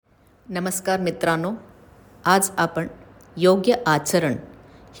नमस्कार मित्रांनो, आज आपण योग्य आचरण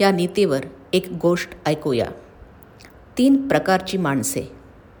ह्या नीतीवर एक गोष्ट ऐकूया. 3 प्रकारची माणसे.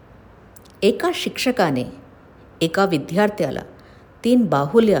 एका शिक्षकाने एका विद्यार्थ्याला 3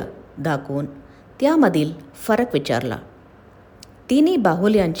 बाहुल्या दाखवून त्यामधील फरक विचारला. तिन्ही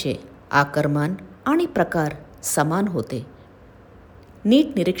बाहुल्यांचे आकारमान आणि प्रकार समान होते.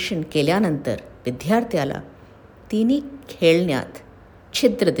 नीट निरीक्षण केल्यानंतर विद्यार्थ्याला तिन्ही खेळण्यात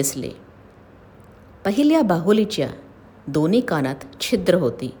छिद्र दिसले. पहिल्या बाहुलीच्या दोन्ही कानात छिद्र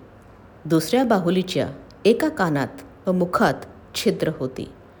होती. दुसऱ्या बाहुलीच्या एका कानात व मुखात छिद्र होती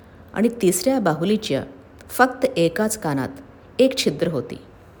आणि तिसऱ्या बाहुलीच्या फक्त एकाच कानात एक छिद्र होती.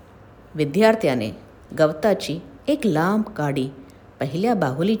 विद्यार्थ्याने गवताची एक लांब काडी पहिल्या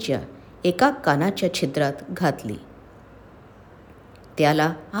बाहुलीच्या एका कानाच्या छिद्रात घातली.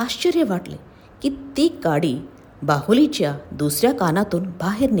 त्याला आश्चर्य वाटले की ती काडी बाहुलीच्या दुसऱ्या कानातून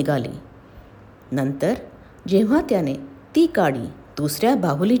बाहेर निघाली. नंतर जेव्हा त्याने ती काडी दुसऱ्या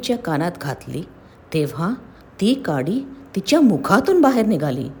बाहुलीच्या कानात घातली तेव्हा ती काडी तिच्या मुखातून बाहेर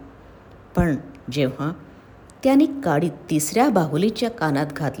निघाली. पण जेव्हा त्याने काडी तिसऱ्या बाहुलीच्या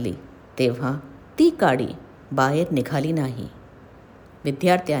कानात घातली तेव्हा ती काडी बाहेर निघाली नाही.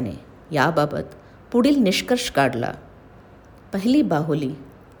 विद्यार्थ्याने याबाबत पुढील निष्कर्ष काढला. पहिली बाहुली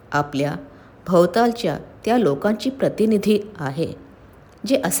आपल्या भोवतालच्या त्या लोकांची प्रतिनिधी आहे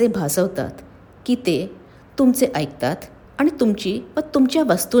जे असे भासवतात की ते तुमचे ऐकतात आणि तुमची व तुमच्या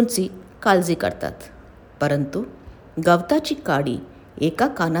वस्तूंची काळजी करतात. परंतु गवताची काडी एका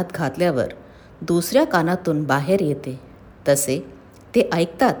कानात घातल्यावर दुसऱ्या कानातून बाहेर येते. तसे ते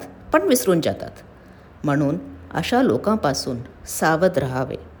ऐकतात पण विसरून जातात. म्हणून अशा लोकांपासून सावध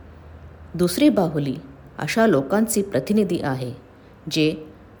राहावे. दुसरी बाहुली अशा लोकांची प्रतिनिधी आहे जे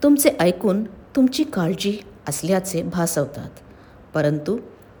तुमचे ऐकून तुमची काळजी असल्याचे भासवतात, परंतु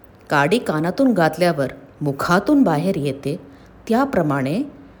काडी कानातून घातल्यावर मुखातून बाहेर येते. त्याप्रमाणे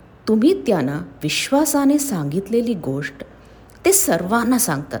तुम्ही त्यांना विश्वासाने सांगितलेली गोष्ट ते सर्वांना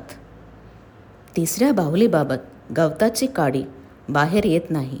सांगतात. तिसऱ्या बाहुलीबाबत गवताची काडी बाहेर येत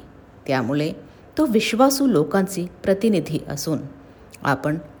नाही, त्यामुळे तो विश्वासू लोकांची प्रतिनिधी असून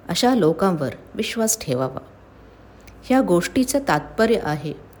आपण अशा लोकांवर विश्वास ठेवावा. ह्या गोष्टीचं तात्पर्य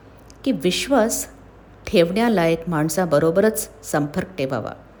आहे की विश्वास ठेवण्यालायक माणसाबरोबरच संपर्क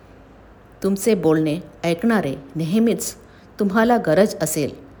ठेवावा. तुमचे बोलणे ऐकणारे नेहमीच तुम्हाला गरज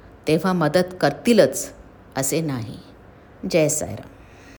असेल तेव्हा मदत करतीलच असे नाही. जय साईराम.